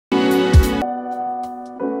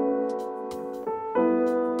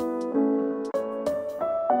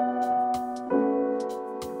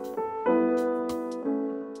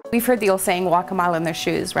We've heard the old saying, walk a mile in their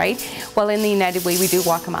shoes, right? Well, in the United Way, we do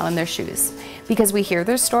walk a mile in their shoes because we hear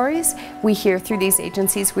their stories, we hear through these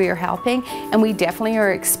agencies we are helping, and we definitely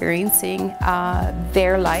are experiencing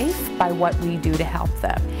their life by what we do to help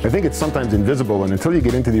them. I think it's sometimes invisible, and until you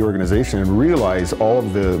get into the organization and realize all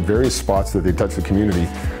of the various spots that they touch the community,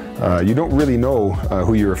 you don't really know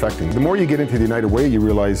who you're affecting. The more you get into the United Way, you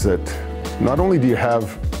realize that not only do you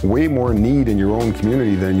have way more need in your own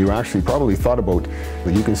community than you actually probably thought about,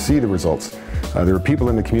 but you can see the results. There are people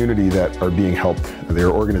in the community that are being helped. There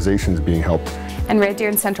are organizations being helped. And Red Deer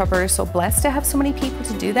in Central Alberta is so blessed to have so many people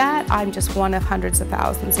to do that. I'm just one of hundreds of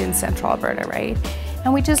thousands in Central Alberta, right?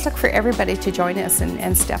 And we just look for everybody to join us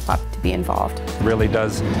and step up to be involved. It really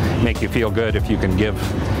does make you feel good if you can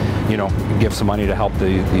give some money to help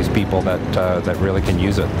these people that really can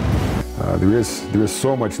use it. There is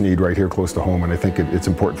so much need right here close to home, and I think it's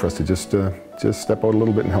important for us to just step out a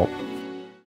little bit and help.